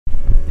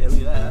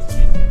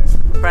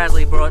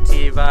Proudly brought to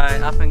you by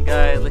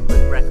Up&Go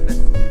Liquid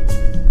Breakfast.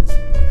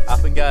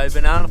 Up&Go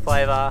banana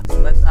flavour.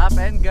 Let's up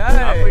and go!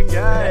 Up and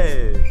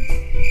go!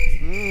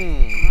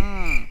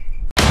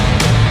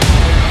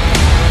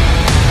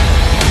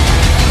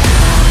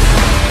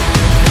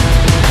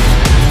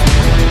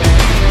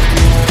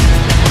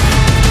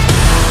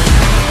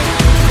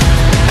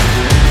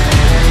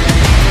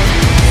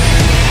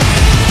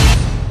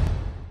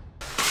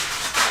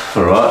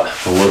 Alright,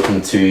 well,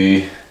 welcome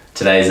to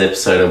today's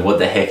episode of What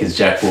the Heck is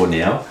Jack Bought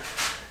Now?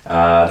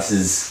 This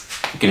is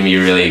going to be a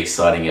really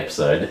exciting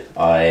episode.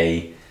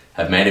 I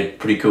have made a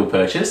pretty cool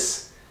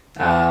purchase.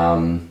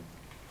 Actually,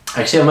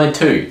 I made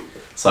two.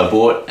 So I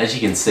bought, as you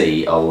can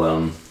see,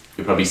 you'll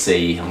probably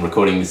see, I'm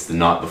recording this the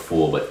night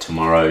before, but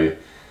tomorrow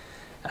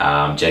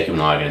Jacob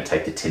and I are going to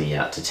take the Tinny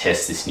out to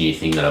test this new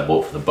thing that I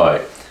bought for the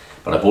boat.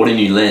 But I bought a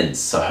new lens,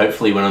 so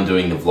hopefully when I'm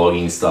doing the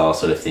vlogging style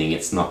sort of thing,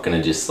 it's not going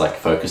to just like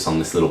focus on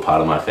this little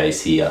part of my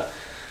face here,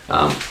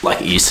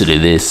 like it used to do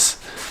this.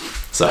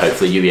 So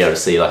hopefully you'll be able to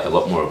see like a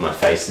lot more of my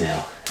face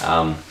now,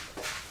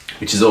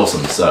 which is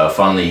awesome. So I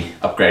finally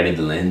upgraded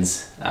the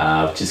lens,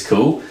 which is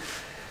cool.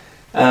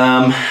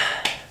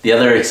 The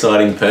other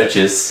exciting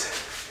purchase,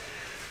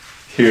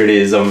 here it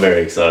is. I'm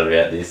very excited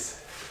about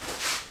this.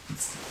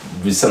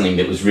 It was something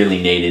that was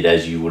really needed,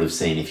 as you would have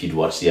seen if you'd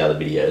watched the other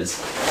videos.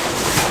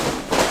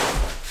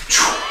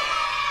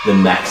 The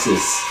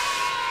Maxus.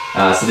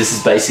 So this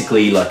is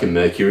basically like a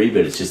Mercury,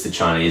 but it's just the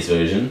Chinese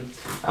version.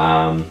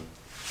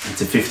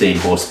 It's a 15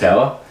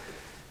 horsepower.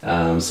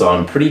 So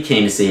I'm pretty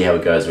keen to see how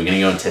it goes. We're going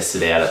to go and test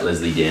it out at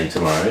Leslie Dam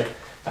tomorrow.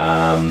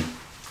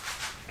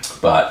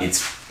 But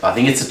I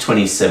think it's a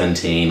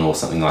 2017 or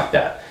something like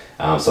that.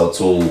 So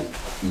it's all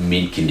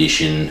mid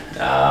condition.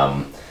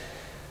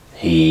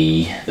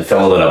 The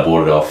fellow that I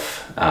bought it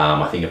off,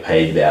 I think I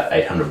paid about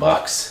 800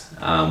 bucks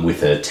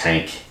with a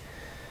tank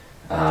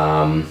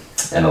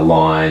and a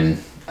line,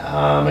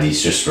 and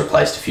he's just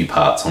replaced a few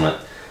parts on it,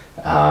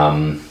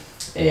 and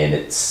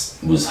it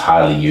was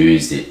hardly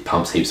used. It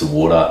pumps heaps of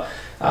water,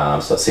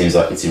 so it seems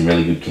like it's in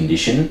really good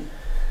condition,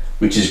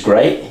 which is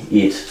great.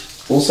 It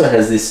also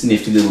has this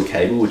nifty little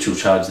cable which will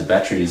charge the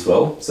battery as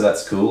well, so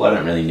that's cool. I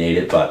don't really need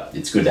it, but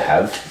it's good to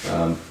have,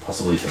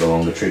 possibly for the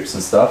longer trips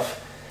and stuff.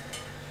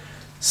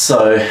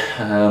 So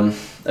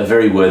a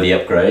very worthy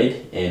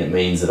upgrade, and it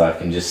means that I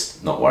can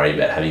just not worry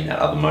about having that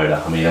other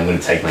motor. I mean, I'm going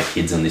to take my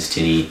kids on this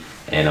Tinny,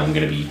 and I'm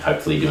going to be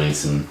hopefully doing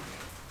some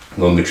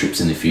longer trips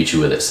in the future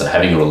with it, so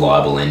having a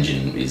reliable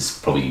engine is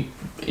probably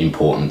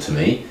important to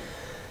me.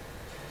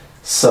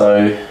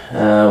 So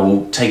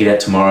we'll take it out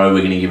tomorrow. We're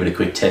going to give it a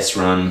quick test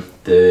run.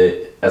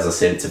 As I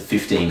said, it's a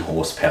 15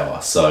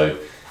 horsepower, so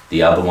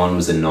the other one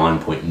was a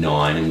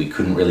 9.9 and we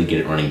couldn't really get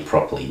it running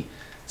properly.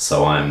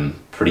 So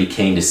I'm pretty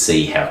keen to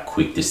see how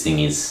quick this thing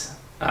is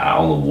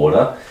on the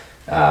water.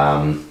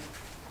 The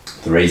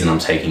reason I'm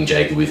taking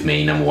Jacob with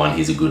me, number one,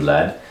 he's a good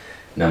lad.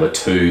 Number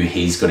two,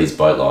 he's got his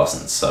boat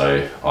license,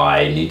 so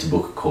I need to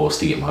book a course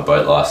to get my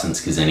boat license,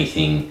 because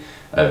anything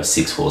over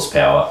 6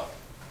 horsepower,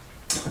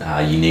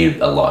 you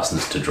need a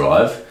license to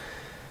drive.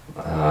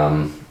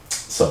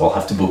 So I'll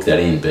have to book that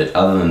in, but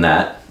other than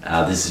that,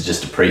 this is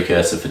just a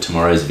precursor for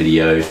tomorrow's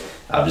video.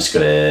 I've just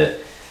got to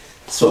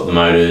swap the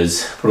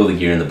motors, put all the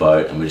gear in the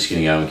boat, and we're just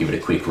going to go and give it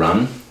a quick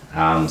run.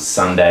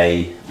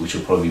 Sunday, which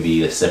will probably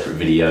be a separate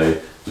video,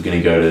 we're going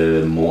to go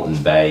to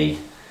Moreton Bay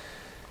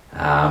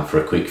for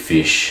a quick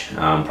fish,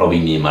 probably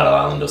near Mud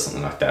Island or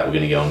something like that. We're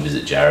going to go and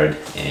visit Jared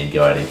and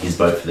go out in his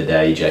boat for the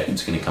day.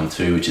 Jacob's going to come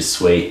too, which is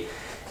sweet,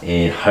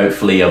 and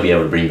hopefully I'll be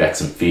able to bring back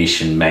some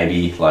fish, and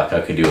maybe like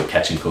I could do a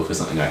catch and cook or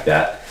something like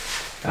that.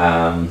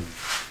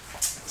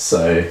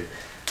 So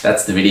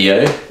that's the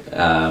video,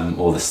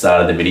 or the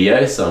start of the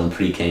video. So I'm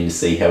pretty keen to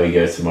see how we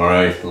go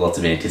tomorrow. Lots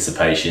of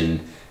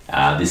anticipation.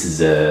 This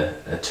is a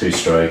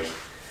 2-stroke,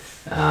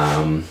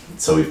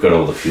 so we've got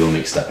all the fuel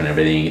mixed up and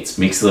everything. It's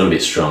mixed a little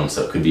bit strong,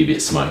 so it could be a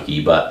bit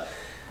smoky, but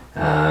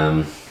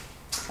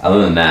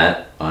other than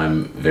that,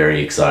 I'm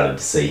very excited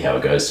to see how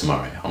it goes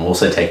tomorrow. I'm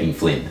also taking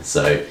Flynn,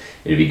 so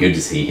it'd be good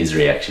to see his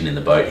reaction in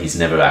the boat. He's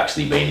never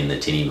actually been in the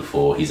Tinny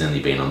before. He's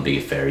only been on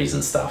bigger ferries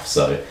and stuff,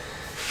 so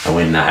I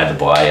went and I had to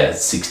buy a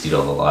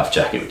 $60 life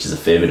jacket, which is a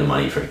fair bit of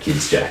money for a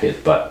kid's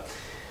jacket, but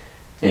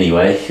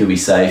anyway, he'll be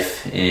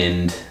safe,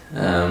 and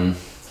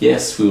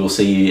yes, we will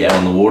see you out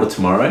on the water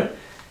tomorrow,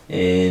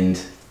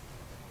 and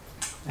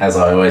as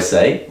I always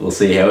say, we'll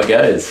see how it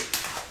goes.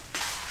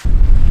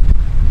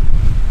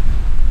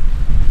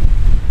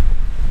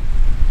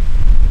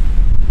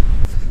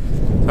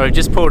 So we've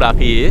just pulled up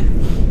here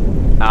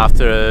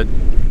after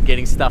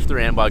getting stuffed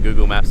around by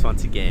Google Maps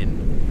once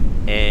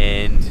again,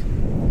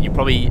 and you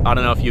probably, I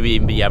don't know if you'll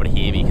even be able to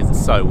hear me because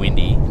it's so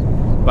windy,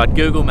 but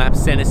Google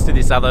Maps sent us to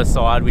this other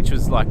side, which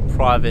was like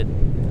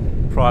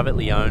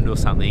privately owned or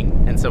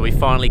something, and so we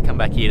finally come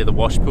back here to the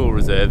Washpool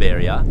Reserve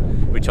area,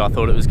 which I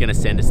thought it was going to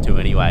send us to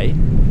anyway.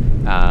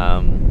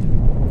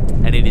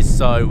 And it is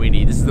so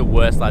windy. This is the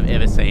worst I've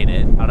ever seen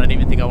it. I don't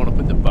even think I want to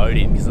put the boat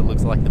in because it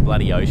looks like the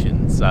bloody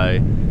ocean, so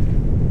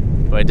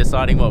we're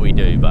deciding what we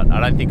do, but I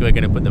don't think we're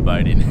going to put the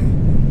boat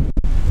in.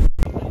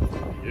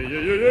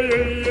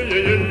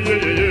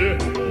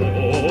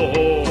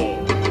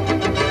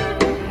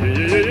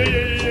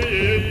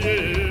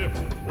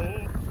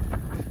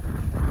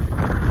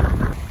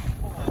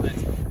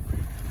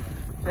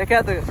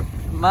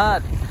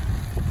 mud.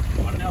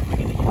 I don't know if we're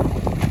gonna get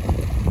it.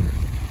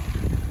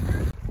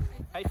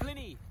 Hey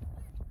Flynny,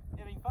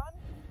 having fun?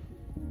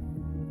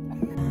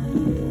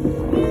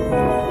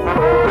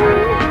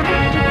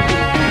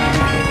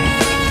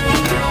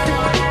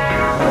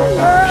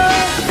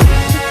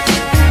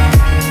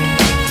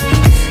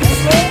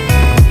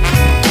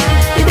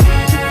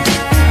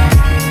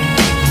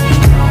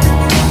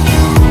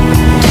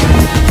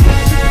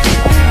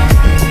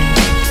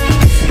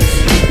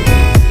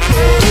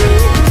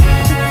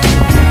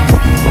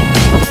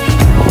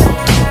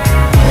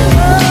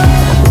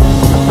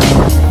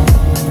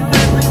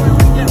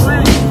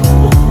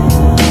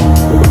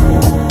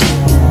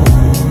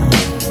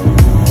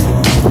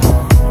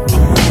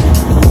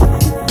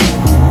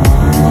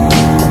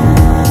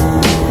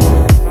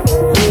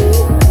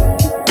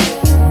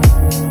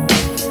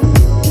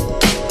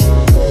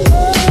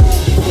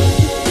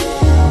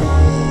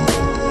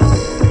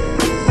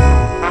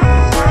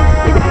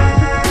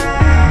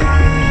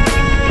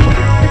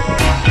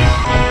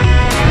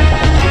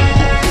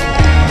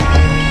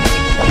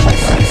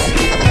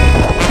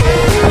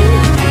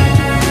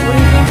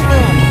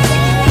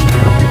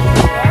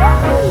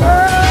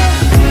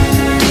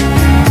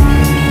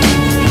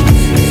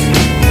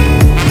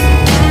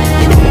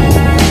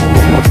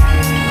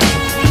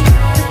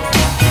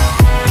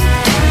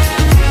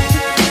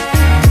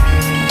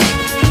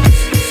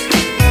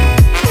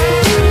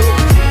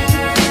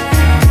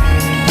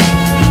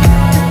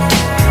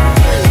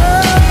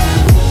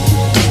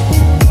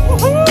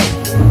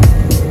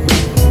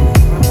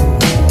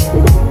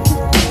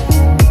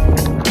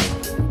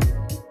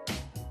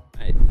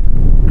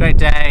 Great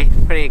day,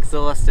 pretty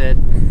exhausted,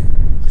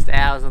 just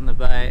hours on the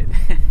boat.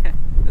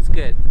 It was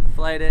good,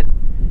 floated,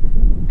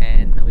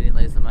 and we didn't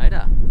lose the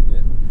motor.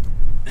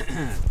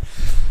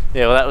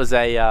 Yeah, well that was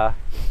a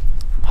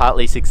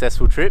partly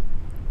successful trip.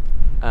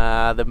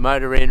 The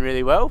motor ran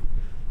really well,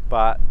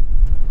 but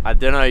I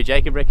don't know,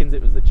 Jacob reckons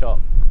it was the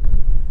chop.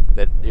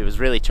 That it was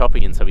really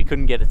choppy, and so we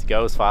couldn't get it to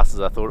go as fast as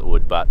I thought it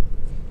would, but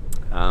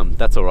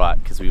that's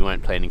alright because we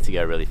weren't planning to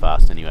go really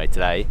fast anyway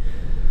today.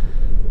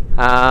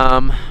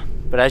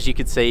 But as you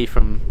could see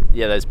from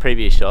those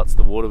previous shots,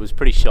 the water was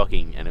pretty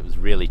shocking and it was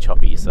really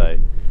choppy, so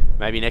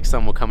maybe next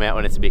time we'll come out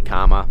when it's a bit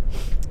calmer.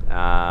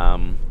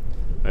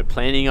 We're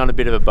planning on a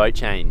bit of a boat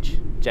change.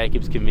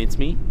 Jacob's convinced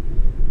me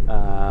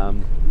that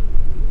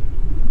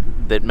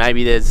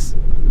maybe there's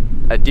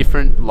a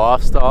different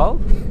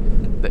lifestyle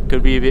that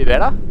could be a bit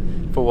better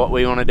for what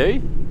we want to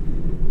do.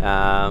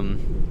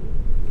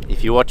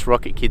 If you watch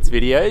Rocket Kids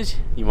videos,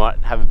 you might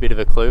have a bit of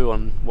a clue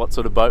on what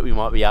sort of boat we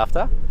might be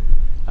after.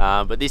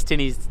 But this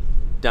Tinny's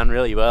done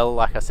really well.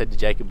 Like I said to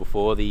Jacob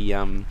before,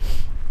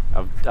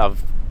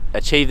 I've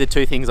achieved the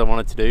two things I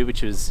wanted to do,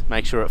 which was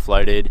make sure it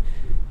floated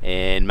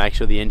and make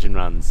sure the engine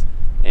runs.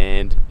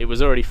 And it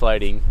was already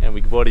floating, and we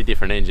bought a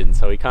different engine,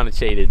 so we kind of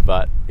cheated,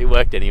 but it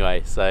worked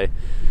anyway. So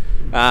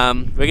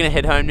we're gonna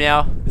head home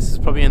now. This is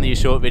probably only a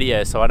short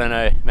video, so I don't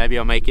know, maybe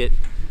I'll make it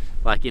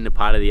like in a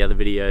part of the other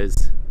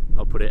videos.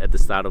 I'll put it at the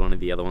start of one of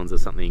the other ones or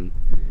something.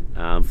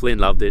 Flynn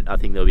loved it. I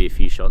think there'll be a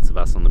few shots of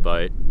us on the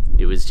boat.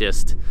 It was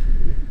just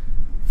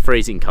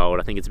freezing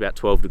cold. I think it's about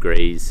 12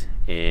 degrees,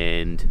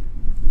 and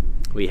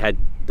we had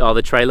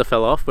the trailer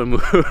fell off when we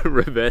were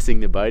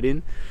reversing the boat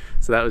in,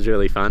 so that was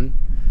really fun.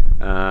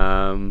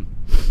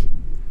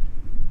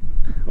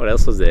 What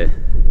else was there?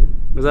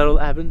 Was that all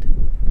that happened?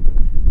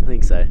 I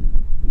think so.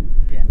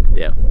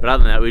 Yeah, but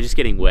other than that, we were just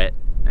getting wet,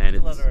 and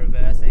A lot of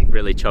reversing.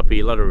 really choppy,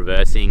 a lot of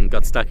reversing,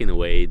 got stuck in the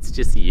weeds,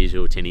 just the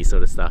usual Tinny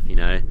sort of stuff, you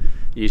know,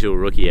 usual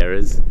rookie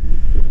errors.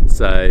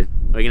 So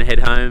we're gonna head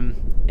home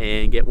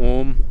and get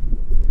warm,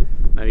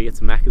 maybe get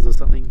some Maccas or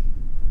something.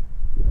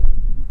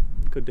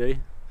 Could do.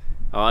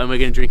 Oh, and we're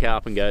gonna drink our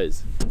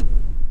Up&Go's.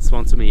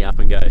 Sponsor me,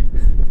 Up&Go.